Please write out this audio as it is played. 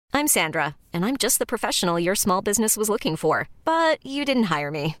I'm Sandra, and I'm just the professional your small business was looking for. But you didn't hire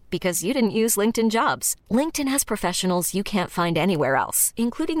me because you didn't use LinkedIn Jobs. LinkedIn has professionals you can't find anywhere else,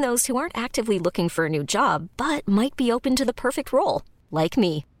 including those who aren't actively looking for a new job, but might be open to the perfect role, like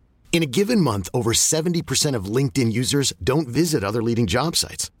me. In a given month, over 70% of LinkedIn users don't visit other leading job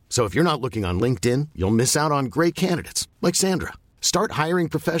sites. So if you're not looking on LinkedIn, you'll miss out on great candidates like Sandra. Start hiring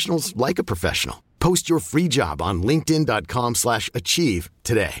professionals like a professional. Post your free job on linkedin.com/achieve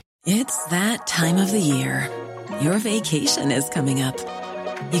today. It's that time of the year. Your vacation is coming up.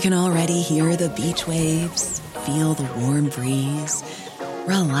 You can already hear the beach waves, feel the warm breeze,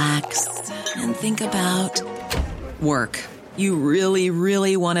 relax, and think about work. You really,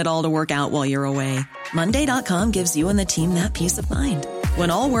 really want it all to work out while you're away. Monday.com gives you and the team that peace of mind.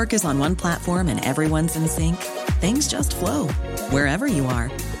 When all work is on one platform and everyone's in sync, things just flow. Wherever you are,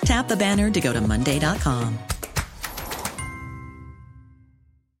 tap the banner to go to Monday.com.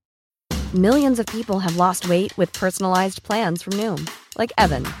 Millions of people have lost weight with personalized plans from Noom. Like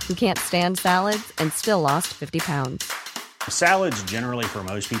Evan, who can't stand salads and still lost 50 pounds. Salads generally for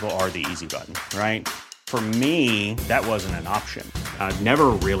most people are the easy button, right? For me, that wasn't an option. I never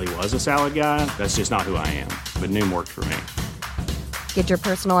really was a salad guy. That's just not who I am. But Noom worked for me. Get your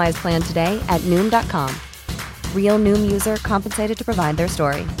personalized plan today at Noom.com. Real Noom user compensated to provide their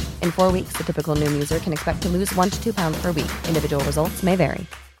story. In 4 weeks, the typical Noom user can expect to lose 1 to 2 pounds per week. Individual results may vary.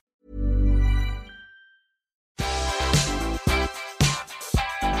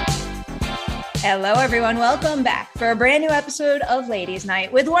 Hello, everyone. Welcome back for a brand new episode of Ladies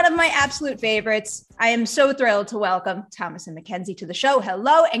Night with one of my absolute favorites. I am so thrilled to welcome Thomas and Mackenzie to the show.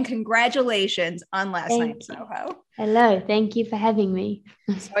 Hello, and congratulations on last night's Soho. Hello. Thank you for having me.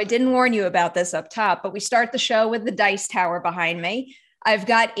 So I didn't warn you about this up top, but we start the show with the dice tower behind me. I've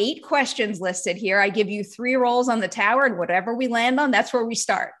got 8 questions listed here. I give you 3 rolls on the tower, and whatever we land on, that's where we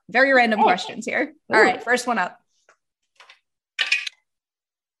start. Very random questions here. Ooh. All right, first one up.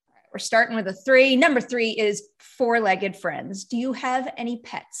 We're starting with a 3. Number 3 is 4-legged friends. Do you have any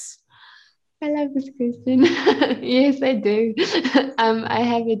pets? I love this question. Yes, I do. I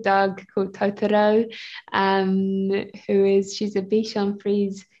have a dog called Totoro, she's a Bichon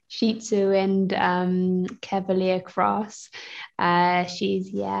Frise Shih Tzu and Cavalier Cross. I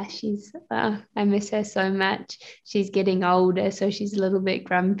miss her so much. She's getting older, so she's a little bit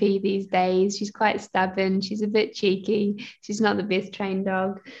grumpy these days. She's quite stubborn. She's a bit cheeky. She's not the best trained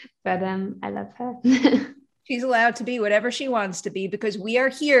dog, but I love her. She's allowed to be whatever she wants to be because we are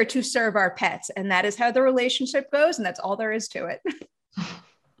here to serve our pets, and that is how the relationship goes, and that's all there is to it.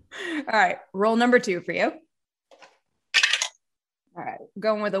 All right, roll number 2 for you. All right,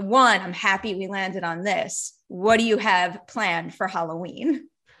 going with a 1. I'm happy we landed on this. What do you have planned for Halloween?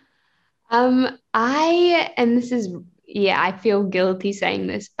 I feel guilty saying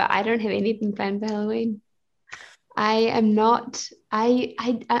this, but I don't have anything planned for Halloween. I am not,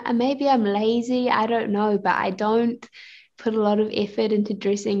 maybe I'm lazy, I don't know, but I don't put a lot of effort into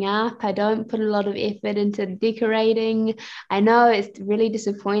dressing up. I don't put a lot of effort into decorating. I know it's really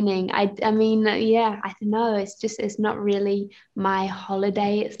disappointing. I don't know. It's not really my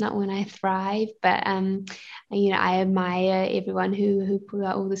holiday. It's not when I thrive, but I admire everyone who pull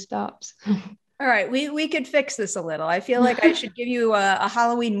out all the stops. All right, we could fix this a little. I feel like I should give you a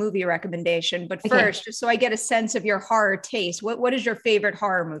Halloween movie recommendation, but first, just so I get a sense of your horror taste, what is your favorite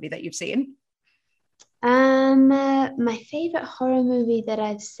horror movie that you've seen? My favorite horror movie that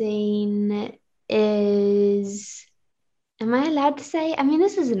I've seen is, am I allowed to say? I mean,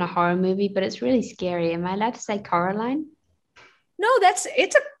 this isn't a horror movie, but it's really scary. Am I allowed to say Coraline? No,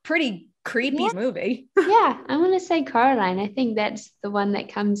 it's a pretty creepy movie. Yeah, I'm going to say Coraline. I think that's the one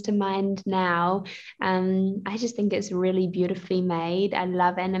that comes to mind now. I just think it's really beautifully made. I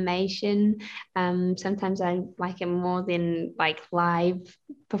love animation. Sometimes I like it more than like live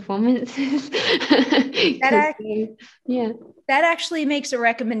performances. That actually makes a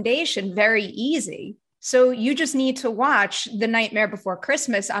recommendation very easy. So you just need to watch The Nightmare Before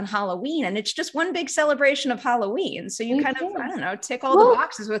Christmas on Halloween, and it's just one big celebration of Halloween. So you tick all the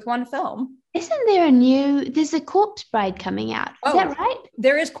boxes with one film. Isn't there there's a Corpse Bride coming out? Is that right?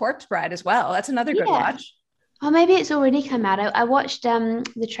 There is Corpse Bride as well. That's another good watch. Oh, maybe it's already come out. I watched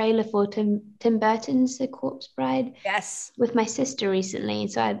the trailer for Tim Burton's The Corpse Bride. Yes. With my sister recently.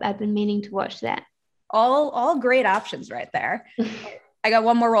 So I've been meaning to watch that. All great options right there. I got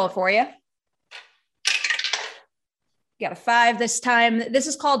one more roll for you. You got a 5 this time. This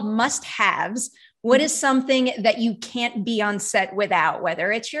is called must-haves. What is something that you can't be on set without,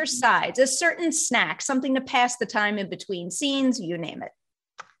 whether it's your sides, a certain snack, something to pass the time in between scenes, you name it?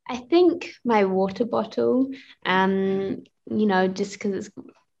 I think my water bottle, just because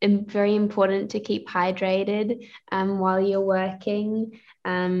very important to keep hydrated while you're working.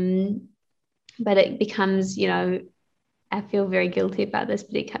 But it becomes, I feel very guilty about this,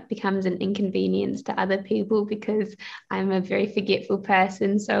 but it becomes an inconvenience to other people because I'm a very forgetful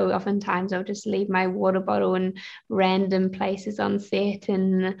person. So oftentimes I'll just leave my water bottle in random places on set,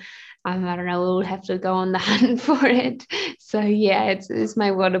 and I don't know, we'll have to go on the hunt for it. So yeah, it's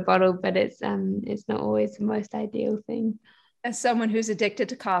my water bottle, but it's not always the most ideal thing. As someone who's addicted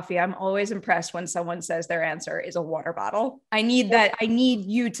to coffee, I'm always impressed when someone says their answer is a water bottle. I need that. I need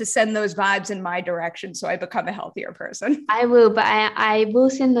you to send those vibes in my direction so I become a healthier person. I will, but I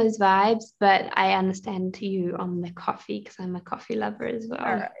will send those vibes, but I understand to you on the coffee because I'm a coffee lover as well.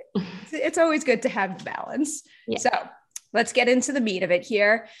 All right. It's always good to have the balance. Yeah. So let's get into the meat of it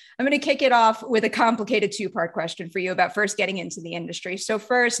here. I'm going to kick it off with a complicated two-part question for you about first getting into the industry. So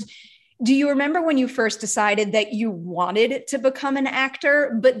first, do you remember when you first decided that you wanted to become an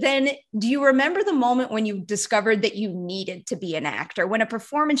actor? But then do you remember the moment when you discovered that you needed to be an actor, when a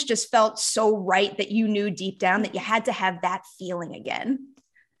performance just felt so right that you knew deep down that you had to have that feeling again?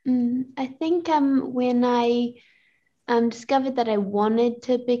 I think when I discovered that I wanted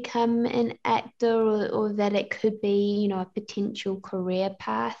to become an actor, or that it could be, a potential career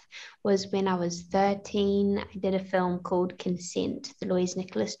path, was when I was 13. I did a film called Consent, the Louise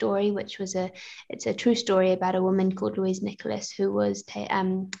Nicholas story, which was it's a true story about a woman called Louise Nicholas who was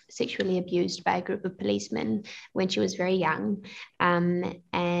sexually abused by a group of policemen when she was very young,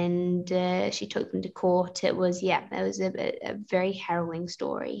 and she took them to court. It was a very harrowing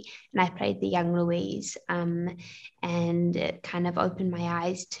story, and I played the young Louise, and it kind of opened my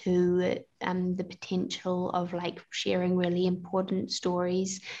eyes to the potential of sharing really important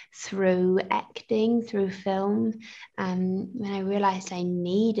stories through acting, through film. When I realized I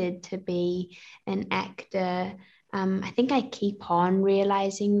needed to be an actor, I think I keep on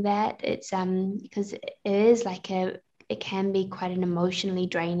realizing that it's because it is it can be quite an emotionally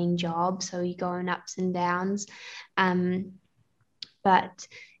draining job. So you go in ups and downs, but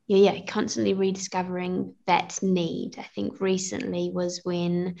constantly rediscovering that need. I think recently was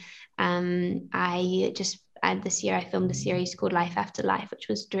when this year I filmed a series called Life After Life, which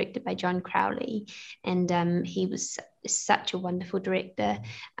was directed by John Crowley, and he was such a wonderful director,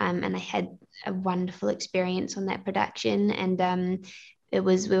 and I had a wonderful experience on that production, and we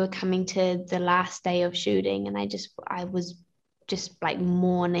were coming to the last day of shooting, and I was just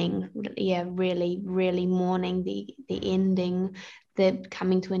mourning, really, really mourning the ending, the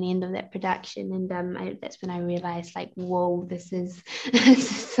coming to an end of that production. And that's when I realized, whoa, this is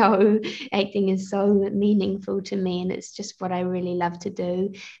so, acting is so meaningful to me, and it's just what I really love to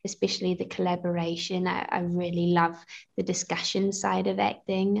do, especially the collaboration. I really love the discussion side of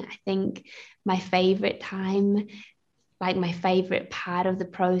acting. I think my favorite time, my favorite part of the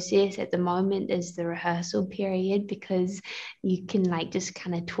process at the moment, is the rehearsal period, because you can just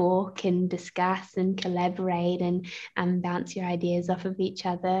kind of talk and discuss and collaborate and bounce your ideas off of each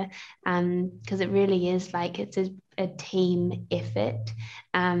other, because it really is it's a team effort.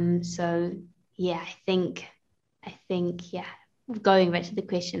 So yeah, I think going back to the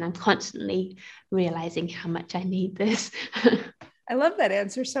question, I'm constantly realizing how much I need this. I love that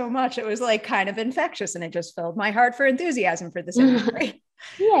answer so much. It was kind of infectious, and it just filled my heart for enthusiasm for this industry.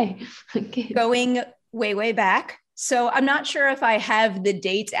 Yeah. Okay. Going way, way back. So I'm not sure if I have the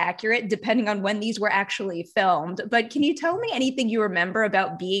dates accurate, depending on when these were actually filmed, but can you tell me anything you remember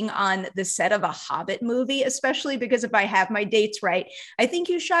about being on the set of a Hobbit movie, especially because if I have my dates right, I think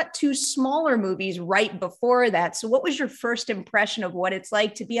you shot 2 smaller movies right before that. So what was your first impression of what it's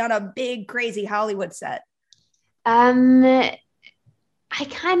like to be on a big, crazy Hollywood set? I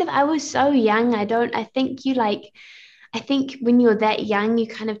was so young. I think when you're that young, you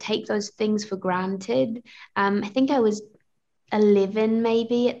kind of take those things for granted. I think I was 11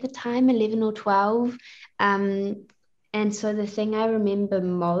 maybe at the time, 11 or 12. And so the thing I remember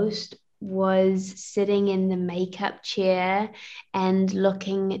most was sitting in the makeup chair and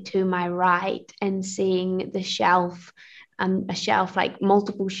looking to my right and seeing the shelf,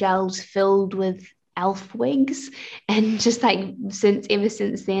 multiple shelves filled with elf wigs, and just ever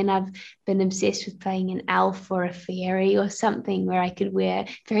since then I've been obsessed with playing an elf or a fairy or something where I could wear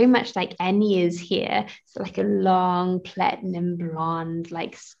very much like Anya's hair, so a long platinum blonde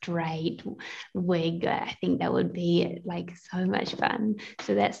straight wig. I think that would be so much fun.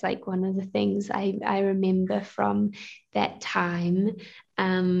 So that's one of the things I remember from that time.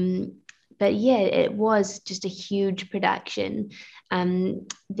 But yeah, it was just a huge production.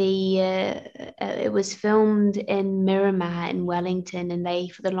 It was filmed in Miramar in Wellington, and they,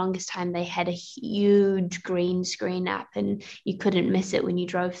 for the longest time, they had a huge green screen up, and you couldn't miss it when you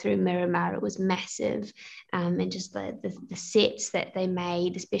drove through Miramar. It was massive, and just the sets that they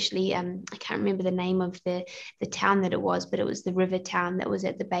made, especially I can't remember the name of the town that it was, but it was the river town that was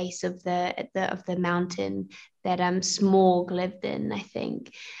at the base of the mountain that Smaug lived in, I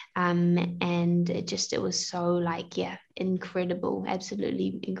think. And it was so like, yeah, incredible,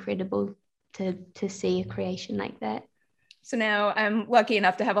 absolutely incredible to see a creation like that. So now I'm lucky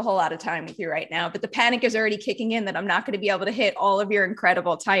enough to have a whole lot of time with you right now, but the panic is already kicking in that I'm not going to be able to hit all of your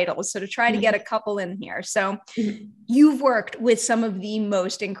incredible titles. So to try to get a couple in here. So you've worked with some of the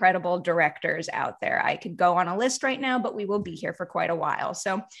most incredible directors out there. I could go on a list right now, but we will be here for quite a while.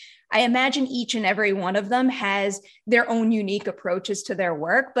 So I imagine each and every one of them has their own unique approaches to their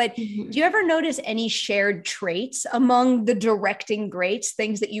work, but do you ever notice any shared traits among the directing greats,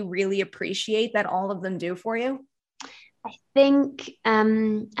 things that you really appreciate that all of them do for you? I think, I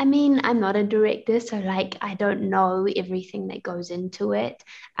mean, I'm not a director, so like, I don't know everything that goes into it.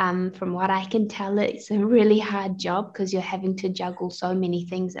 From what I can tell, it's a really hard job because you're having to juggle so many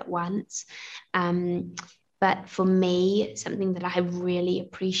things at once. But for me, something that I really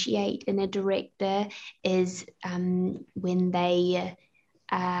appreciate in a director is when they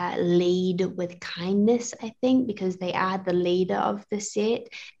lead with kindness, I think, because they are the leader of the set.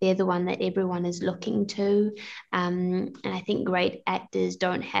 They're the one that everyone is looking to. And I think great actors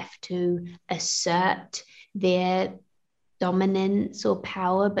don't have to assert their dominance or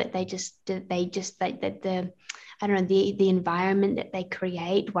power, but they just like that I don't know, the environment that they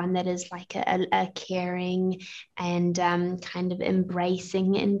create, one that is like a caring and kind of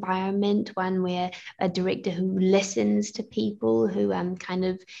embracing environment, one where a director who listens to people, who kind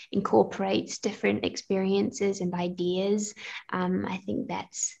of incorporates different experiences and ideas. I think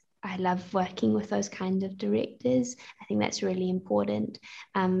I love working with those kind of directors. I think that's really important.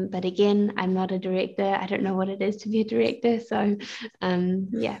 But again, I'm not a director. I don't know what it is to be a director. So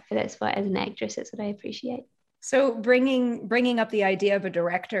yeah, but that's what, as an actress, that's what I appreciate. So bringing up the idea of a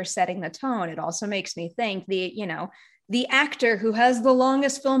director setting the tone, it also makes me think the actor who has the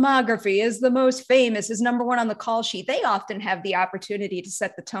longest filmography, is the most famous, is number one on the call sheet. They often have the opportunity to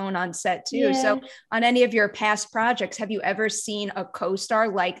set the tone on set too. Yeah. So on any of your past projects, have you ever seen a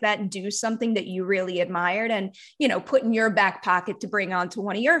co-star like that do something that you really admired and, put in your back pocket to bring on to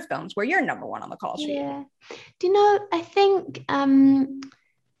one of your films where you're number one on the call sheet? Yeah. Do you know, I think,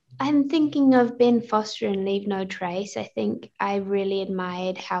 I'm thinking of Ben Foster in Leave No Trace. I think I really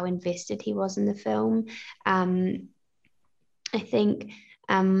admired how invested he was in the film. I think,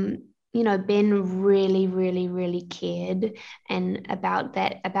 Ben really, really, really cared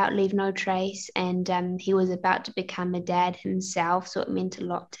about Leave No Trace. And he was about to become a dad himself, so it meant a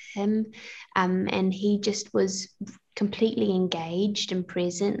lot to him. And he just was completely engaged and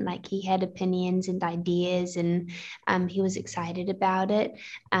present, like he had opinions and ideas, and he was excited about it,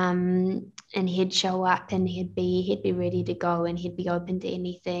 and he'd show up and he'd be ready to go, and he'd be open to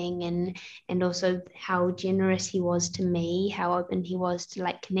anything, and also how generous he was to me, how open he was to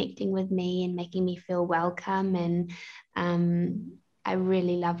like connecting with me and making me feel welcome. And I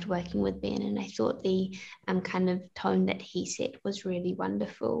really loved working with Ben, and I thought the kind of tone that he set was really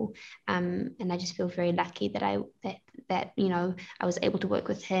wonderful. And I just feel very lucky that I was able to work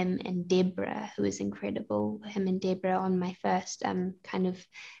with him and Deborah, who is incredible. Him and Deborah on my first the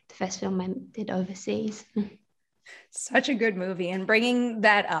first film I did overseas. Such a good movie. And bringing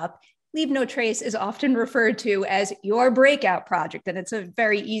that up, Leave No Trace is often referred to as your breakout project, and it's a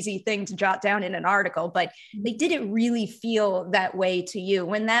very easy thing to jot down in an article, but they didn't really feel that way to you.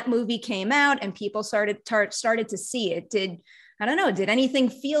 When that movie came out and people started to see it, did anything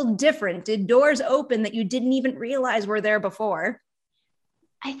feel different? Did doors open that you didn't even realize were there before?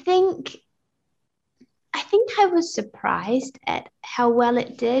 I think I was surprised at how well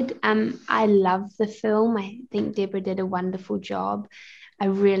it did. I love the film. I think Deborah did a wonderful job. I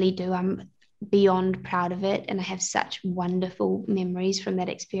really do. I'm beyond proud of it, and I have such wonderful memories from that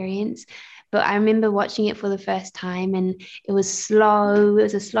experience. But I remember watching it for the first time, and it was slow. It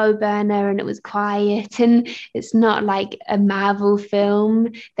was a slow burner, and it was quiet, and it's not like a Marvel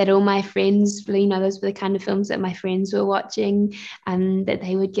film that all my friends, those were the kind of films that my friends were watching and that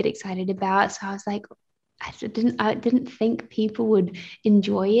they would get excited about. So I was like, I didn't think people would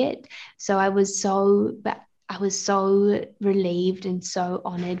enjoy it. So I was so relieved and so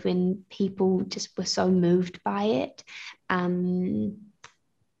honored when people just were so moved by it.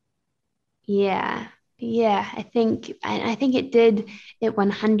 Yeah, Yeah, I think it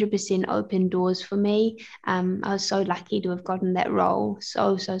 100% opened doors for me. I was so lucky to have gotten that role.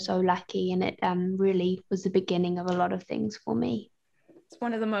 So lucky. And it really was the beginning of a lot of things for me. It's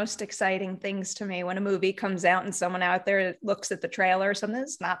one of the most exciting things to me when a movie comes out and someone out there looks at the trailer or something.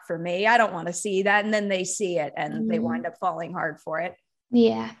 It's not for me. I don't want to see that. And then they see it and they wind up falling hard for it.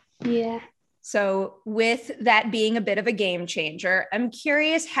 Yeah. Yeah. So with that being a bit of a game changer, I'm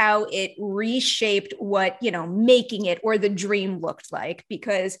curious how it reshaped what, making it or the dream looked like,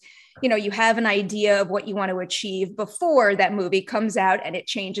 because, you have an idea of what you want to achieve before that movie comes out and it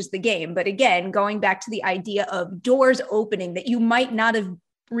changes the game. But again, going back to the idea of doors opening that you might not have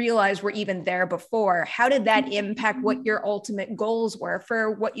realized were even there before, how did that impact what your ultimate goals were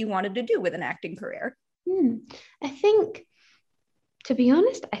for what you wanted to do with an acting career? I think, to be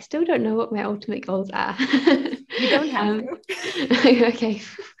honest, I still don't know what my ultimate goals are. You don't have to. Okay.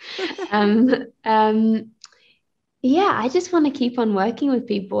 Yeah, I just want to keep on working with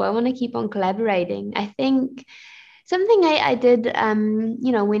people. I want to keep on collaborating. I think something I did,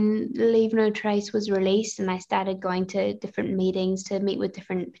 when Leave No Trace was released and I started going to different meetings to meet with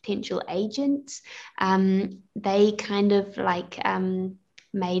different potential agents, they kind of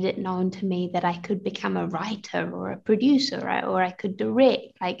made it known to me that I could become a writer or a producer, right? Or I could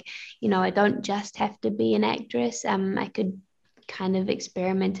direct. I don't just have to be an actress. I could kind of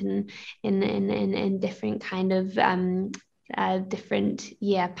experiment in different kind of different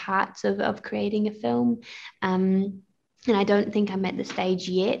parts of creating a film. And I don't think I'm at the stage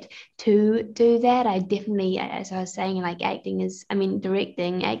yet to do that. I definitely, as I was saying,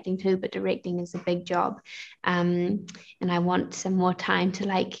 directing, acting too, but directing is a big job. And I want some more time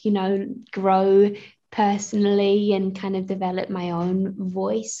to grow personally and kind of develop my own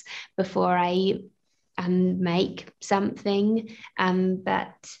voice before I make something.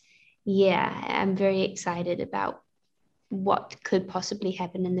 But yeah, I'm very excited about what could possibly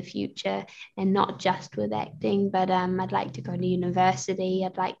happen in the future, and not just with acting, but I'd like to go to university.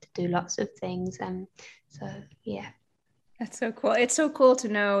 I'd like to do lots of things. So yeah. That's so cool. It's so cool to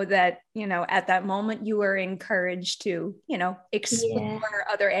know that, at that moment you were encouraged to, explore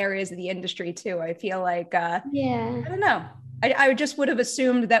other areas of the industry too. I feel like, I don't know. I just would have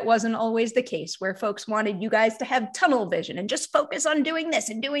assumed that wasn't always the case, where folks wanted you guys to have tunnel vision and just focus on doing this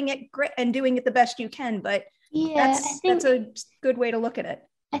and doing it the best you can. But that's a good way to look at it.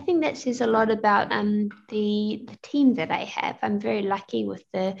 I think that says a lot about the team that I have. I'm very lucky with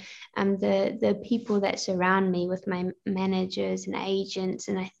the people that surround me, with my managers and agents,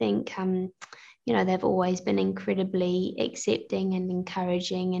 and I think they've always been incredibly accepting and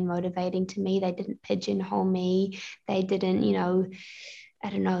encouraging and motivating to me. They didn't pigeonhole me. They didn't,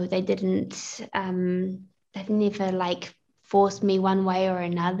 they've never forced me one way or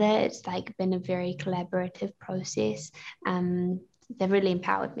another. It's been a very collaborative process. They've really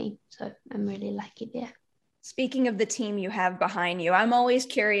empowered me. So I'm really lucky there. Speaking of the team you have behind you, I'm always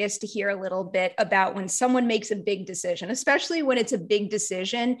curious to hear a little bit about when someone makes a big decision, especially when it's a big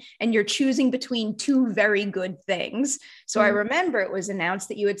decision and you're choosing between two very good things. So I remember it was announced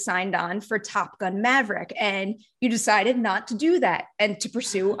that you had signed on for Top Gun Maverick and you decided not to do that and to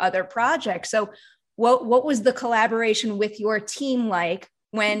pursue other projects. So what was the collaboration with your team like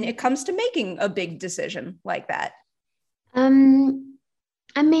when it comes to making a big decision like that?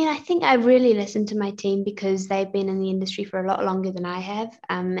 I think I really listen to my team because they've been in the industry for a lot longer than I have.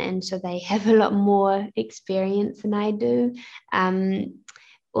 And so they have a lot more experience than I do.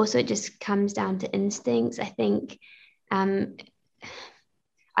 Also, it just comes down to instincts. I think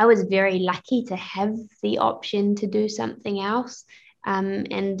I was very lucky to have the option to do something else.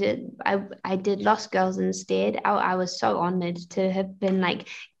 And I did Lost Girls instead. I was so honored to have been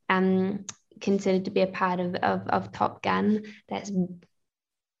considered to be a part of Top Gun. That's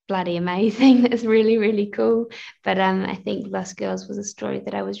bloody amazing. That's really, really cool. But I think Lost Girls was a story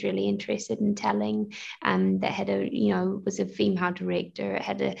that I was really interested in telling. That had was a female director. It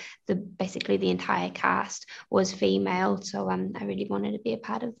had basically the entire cast was female. So I really wanted to be a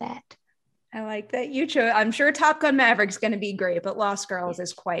part of that. I like that you chose. I'm sure Top Gun Maverick's going to be great, but Lost Girls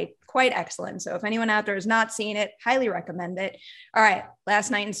is quite excellent. So if anyone out there has not seen it, highly recommend it. All right,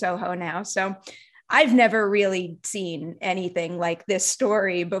 Last Night in Soho now. So I've never really seen anything like this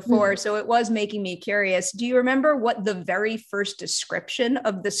story before. So it was making me curious. Do you remember what the very first description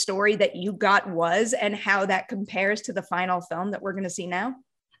of the story that you got was and how that compares to the final film that we're going to see now?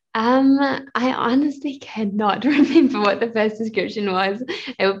 I honestly cannot remember what the first description was.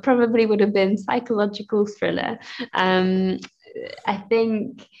 It probably would have been psychological thriller. I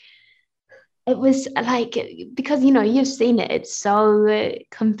think it was like, because you've seen it, it's so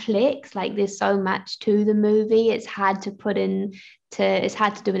complex, like there's so much to the movie. It's hard to it's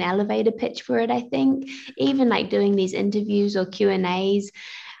hard to do an elevator pitch for it. I think even like doing these interviews or Q&As,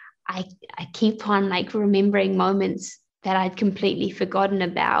 I keep on like remembering moments that I'd completely forgotten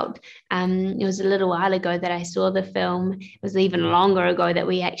about. It was a little while ago that I saw the film. It was even longer ago that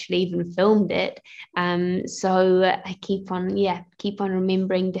we actually even filmed it. So I keep on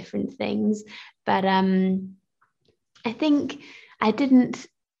remembering different things. But I think I didn't,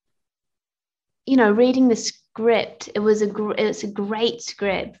 reading the script, it's a great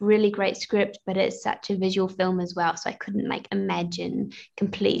script, really great script, but it's such a visual film as well, so I couldn't like imagine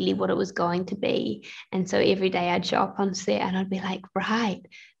completely what it was going to be. And so every day I'd show up on set and I'd be like, right,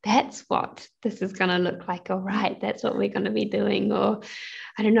 that's what this is going to look like, all right, that's what we're going to be doing. Or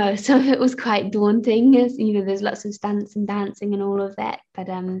I don't know, some of it was quite daunting, as there's lots of stunts and dancing and all of that, but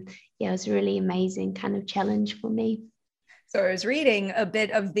it was a really amazing kind of challenge for me. So I was reading a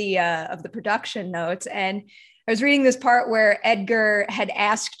bit of the production notes, and I was reading this part where Edgar had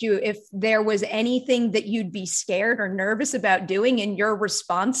asked you if there was anything that you'd be scared or nervous about doing, and your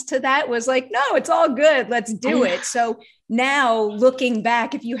response to that was like, no, it's all good, let's do it. So now looking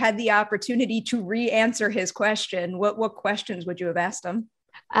back, if you had the opportunity to re-answer his question, what questions would you have asked him?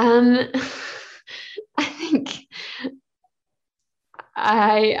 I think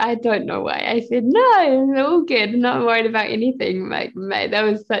I don't know why I said no, all good, not worried about anything. Like, mate, that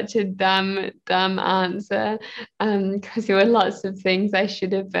was such a dumb answer, because there were lots of things I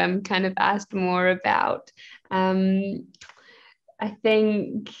should have kind of asked more about. I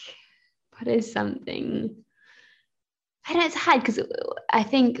think, what is something? I know it's hard because I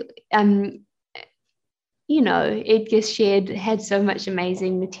think Edgar had so much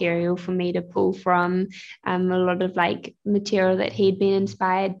amazing material for me to pull from, a lot of like material that he'd been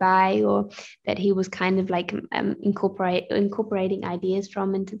inspired by, or that he was kind of like incorporating ideas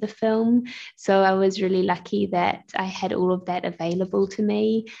from into the film. So I was really lucky that I had all of that available to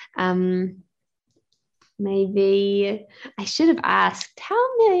me. Maybe I should have asked how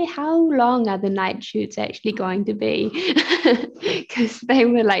long are the night shoots actually going to be? Because they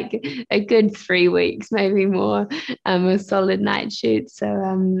were like a good 3 weeks, maybe more, a solid night shoot. So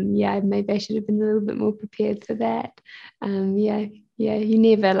maybe I should have been a little bit more prepared for that. You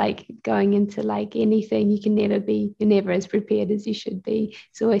never, like, going into like anything, you're never as prepared as you should be.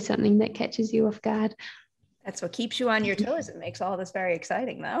 It's always something that catches you off guard. That's what keeps you on your toes. It makes all this very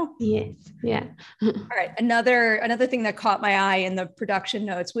exciting, though. Yes. Yeah. All right. Another thing that caught my eye in the production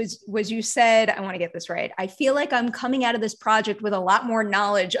notes was you said, I want to get this right, I feel like I'm coming out of this project with a lot more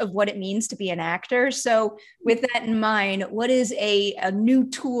knowledge of what it means to be an actor. So with that in mind, what is a new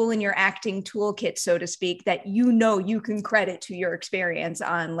tool in your acting toolkit, so to speak, that you can credit to your experience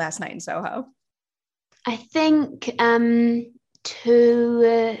on Last Night in Soho? I think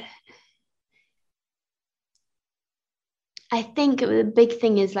I think the big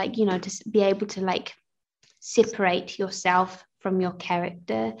thing is like, to be able to like separate yourself from your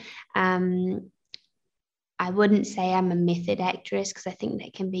character. I wouldn't say I'm a method actress, because I think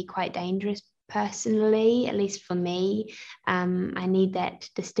that can be quite dangerous personally, at least for me. I need that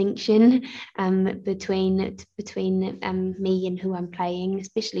distinction between me and who I'm playing,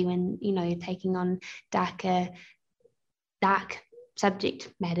 especially when, you're taking on dark subject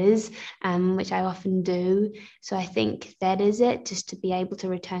matters, which I often do. So I think that is it, just to be able to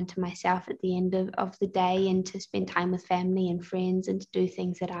return to myself at the end of the day, and to spend time with family and friends, and to do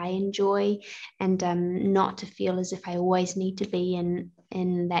things that I enjoy, and not to feel as if I always need to be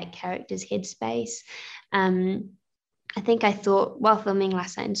in that character's headspace. I think I thought, while filming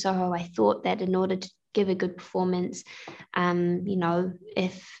Last Night in Soho, I thought that in order to give a good performance,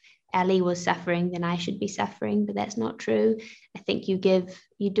 if Ellie was suffering, then I should be suffering, but that's not true. I think you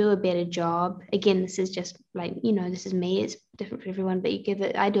do a better job. Again, this is just like, this is me, it's different for everyone, but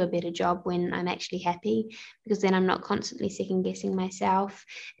I do a better job when I'm actually happy, because then I'm not constantly second guessing myself,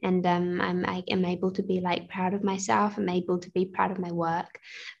 and I am able to be like proud of myself. I'm able to be proud of my work.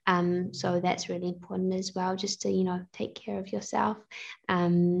 So that's really important as well, just to, take care of yourself.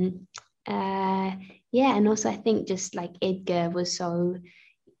 And also I think just like Edgar was so,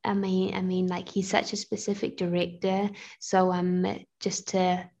 I mean, like, he's such a specific director. So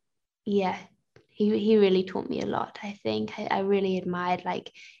he really taught me a lot. I think I really admired,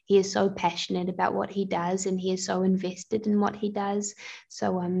 like, he is so passionate about what he does, and he is so invested in what he does.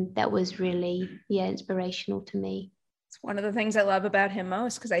 So that was really inspirational to me. It's one of the things I love about him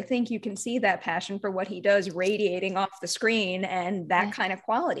most, because I think you can see that passion for what he does radiating off the screen, and that kind of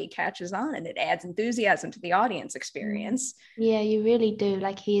quality catches on and it adds enthusiasm to the audience experience. Yeah, you really do.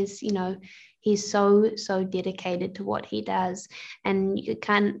 Like he's so dedicated to what he does, and you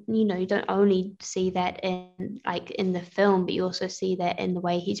don't only see that in the film, but you also see that in the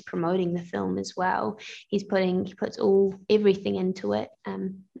way he's promoting the film as well. He puts everything into it.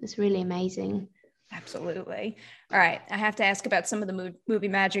 It's really amazing. Absolutely. All right. I have to ask about some of the movie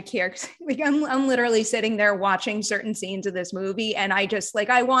magic here. I'm literally sitting there watching certain scenes of this movie, and I just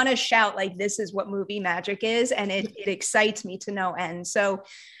I want to shout, this is what movie magic is. And it excites me to no end. So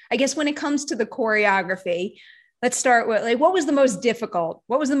I guess when it comes to the choreography, let's start with what was the most difficult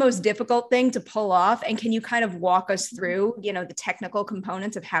thing to pull off? And can you kind of walk us through, the technical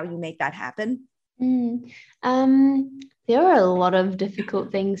components of how you make that happen? There are a lot of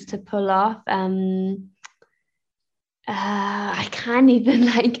difficult things to pull off. I can't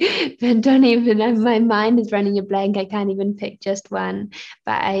even don't even, my mind is running a blank. I can't even pick just one,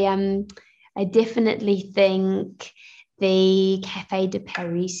 but I definitely think the Café de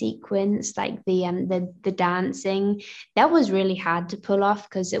Paris sequence, the dancing, that was really hard to pull off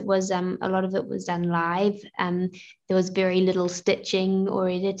because it was a lot of it was done live. There was very little stitching or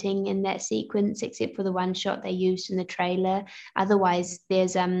editing in that sequence, except for the one shot they used in the trailer. Otherwise,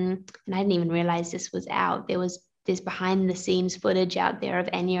 there's and I didn't even realize this was out. There's behind the scenes footage out there of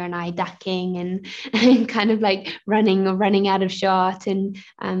Anya and I ducking and kind of running out of shot, and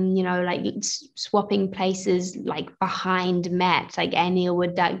swapping places behind Matt. Anya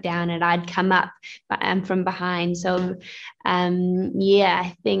would duck down and I'd come up from behind. So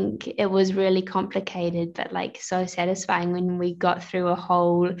I think it was really complicated, but so satisfying when we got through the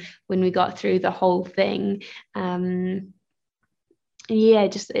whole thing.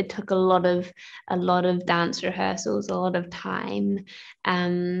 It took a lot of dance rehearsals, a lot of time.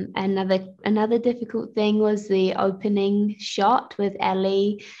 Another difficult thing was the opening shot with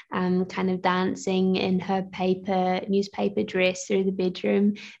Ellie kind of dancing in her newspaper dress through the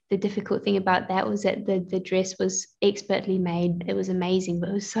bedroom. The difficult thing about that was that the dress was expertly made. It was amazing, but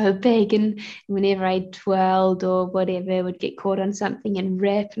it was so big, and whenever I twirled or whatever, it would get caught on something and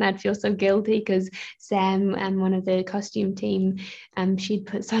rip, and I'd feel so guilty because Sam, one of the costume team, she'd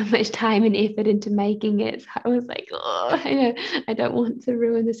put so much time and effort into making it. So I was like, I don't want to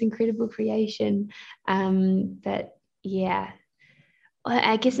ruin this incredible creation. But yeah,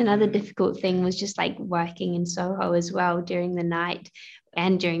 I guess another difficult thing was just working in Soho as well during the night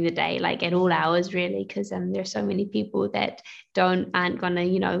and during the day, at all hours really, because there are so many people that aren't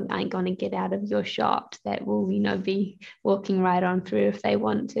gonna get out of your shot, that will be walking right on through if they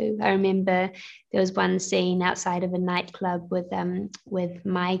want to. I remember there was one scene outside of a nightclub with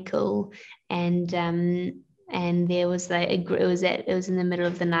Michael, and there was it was in the middle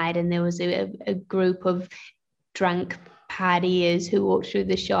of the night, and there was a group of drunk partiers who walked through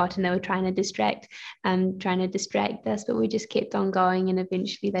the shot, and they were trying to distract us, but we just kept on going, and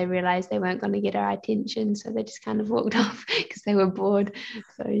eventually they realized they weren't going to get our attention, so they just kind of walked off because they were bored.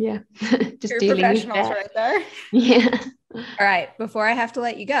 So yeah, just You're professionals right there. Yeah. All right, before I have to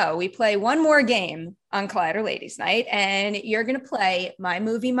let you go, we play one more game on Collider Ladies Night, and you're going to play My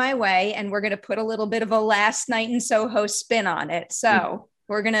Movie My Way, and we're going to put a little bit of a Last Night in Soho spin on it. So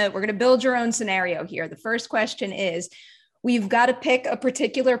we're going to build your own scenario here. The first question is, we've got to pick a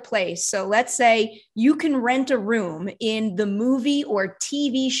particular place. So let's say you can rent a room in the movie or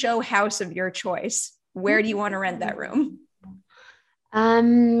TV show house of your choice. Where do you want to rent that room?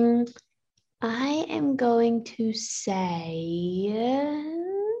 I am going to say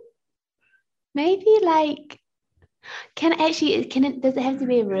maybe does it have to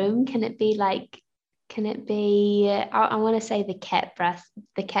be a room? Can it be I want to say the cat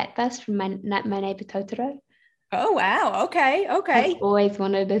bus from my Neighbor Totoro. Oh, wow. Okay. I've always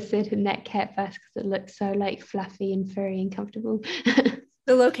wanted to sit in that cat bus because it looks so fluffy and furry and comfortable.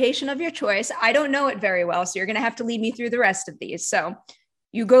 The location of your choice. I don't know it very well, so you're going to have to lead me through the rest of these. So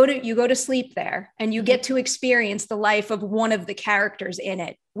you go to sleep there, and you get to experience the life of one of the characters in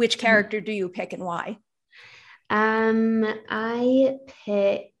it. Which character do you pick and why?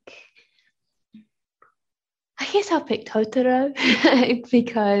 I guess I'll pick Totoro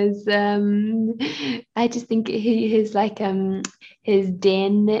because I just think his den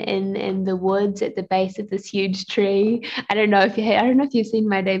in the woods at the base of this huge tree. I don't know if you've seen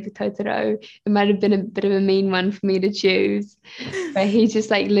My Neighbor Totoro. It might have been a bit of a mean one for me to choose, but he just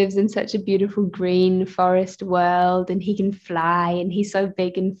lives in such a beautiful green forest world, and he can fly, and he's so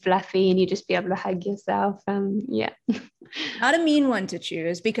big and fluffy, and you just be able to hug yourself. Yeah. Not a mean one to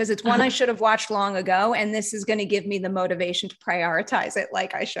choose because it's one I should have watched long ago. And this is going to give me the motivation to prioritize it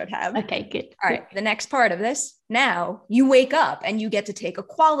like I should have. Okay, good. All right. The next part of this. Now you wake up and you get to take a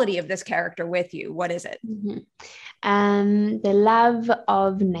quality of this character with you. What is it? The love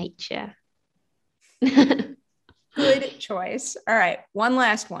of nature. Good choice. All right. One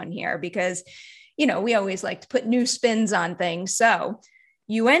last one here because, you know, we always like to put new spins on things. So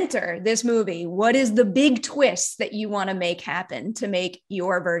you enter this movie. What is the big twist that you want to make happen to make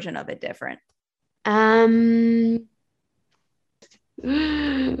your version of it different? I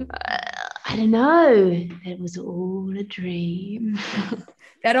don't know. It was all a dream.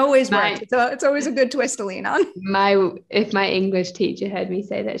 That always works. It's always a good twist to lean on. If my English teacher heard me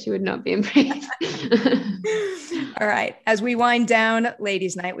say that, she would not be impressed. All right. As we wind down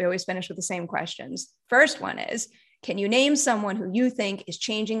ladies' night, we always finish with the same questions. First one is, can you name someone who you think is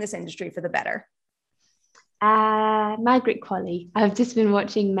changing this industry for the better? Margaret Qualley. I've just been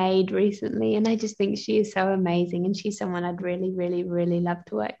watching Maid recently, and I just think she is so amazing, and she's someone I'd really, really, really love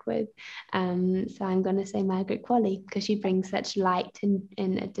to work with. So I'm going to say Margaret Qualley because she brings such light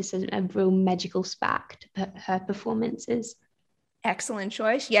and just a real magical spark to her performances. Excellent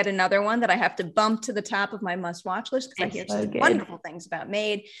choice. Yet another one that I have to bump to the top of my must-watch list because I hear some wonderful things about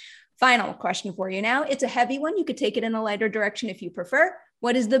Maid. Final question for you now. It's a heavy one. You could take it in a lighter direction if you prefer.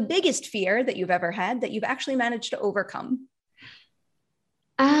 What is the biggest fear that you've ever had that you've actually managed to overcome?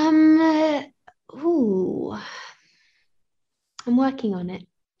 I'm working on it.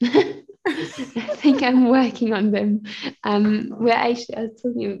 I think I'm working on them. I was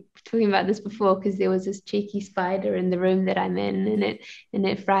talking about this before because there was this cheeky spider in the room that I'm in, and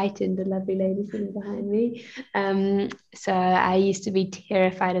it frightened the lovely lady sitting behind me. So I used to be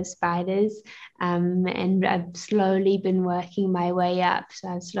terrified of spiders, and I've slowly been working my way up. So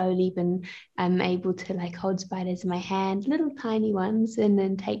I've slowly been able to like hold spiders in my hand, little tiny ones, and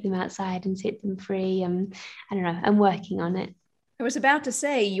then take them outside and set them free. I don't know. I'm working on it. I was about to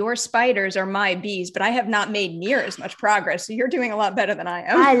say your spiders are my bees, but I have not made near as much progress. So you're doing a lot better than I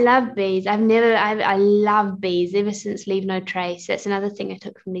am. I love bees. I love bees ever since Leave No Trace. That's another thing I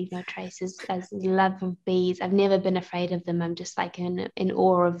took from Leave No Trace is the love of bees. I've never been afraid of them. I'm just like in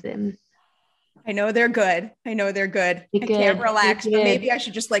awe of them. I know they're good. I can't relax, but maybe I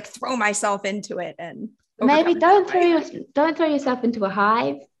should just like throw myself into it and maybe don't throw yourself into a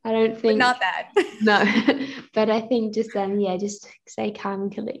hive. I don't think. But not that. No, but I think just just stay calm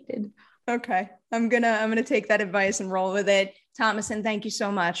and collected. Okay, I'm gonna take that advice and roll with it. Thomasin, thank you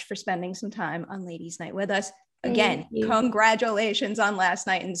so much for spending some time on Ladies' Night with us. Again, congratulations on Last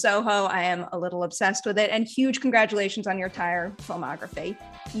Night in Soho. I am a little obsessed with it, and huge congratulations on your entire filmography.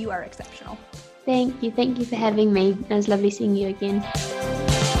 You are exceptional. Thank you for having me. It was lovely seeing you again.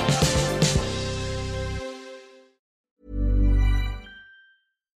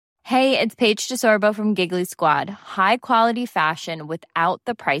 Hey, it's Paige DeSorbo from Giggly Squad. High quality fashion without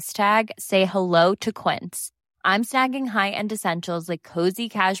the price tag. Say hello to Quince. I'm snagging high-end essentials like cozy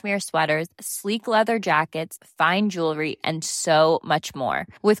cashmere sweaters, sleek leather jackets, fine jewelry, and so much more.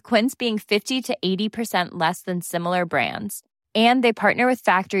 With Quince being 50 to 80% less than similar brands. And they partner with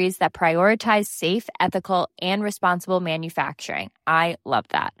factories that prioritize safe, ethical, and responsible manufacturing. I love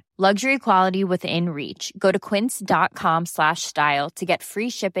that. Luxury quality within reach. Go to quince.com/style to get free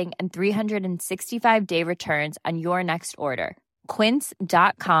shipping and 365-day returns on your next order.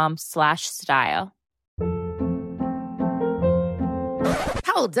 Quince.com/style.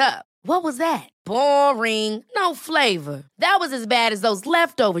 Hold up. What was that? Boring. No flavor. That was as bad as those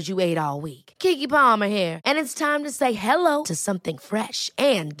leftovers you ate all week. Keke Palmer here. And it's time to say hello to something fresh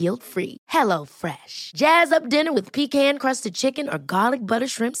and guilt-free. HelloFresh. Jazz up dinner with pecan-crusted chicken or garlic butter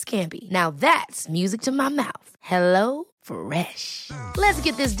shrimp scampi. Now that's music to my mouth. HelloFresh. Let's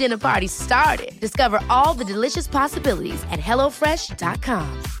get this dinner party started. Discover all the delicious possibilities at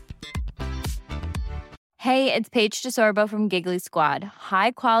HelloFresh.com. Hey, it's Paige DeSorbo from Giggly Squad.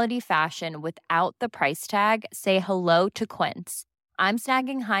 High quality fashion without the price tag. Say hello to Quince. I'm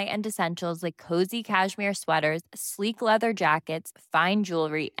snagging high-end essentials like cozy cashmere sweaters, sleek leather jackets, fine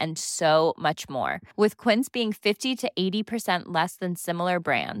jewelry, and so much more. With Quince being 50 to 80% less than similar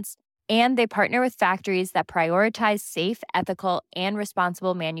brands. And they partner with factories that prioritize safe, ethical, and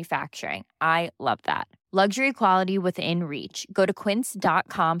responsible manufacturing. I love that. Luxury quality within reach. Go to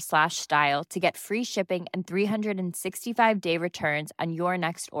quince.com/style to get free shipping and 365-day returns on your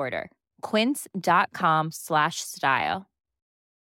next order. Quince.com/style.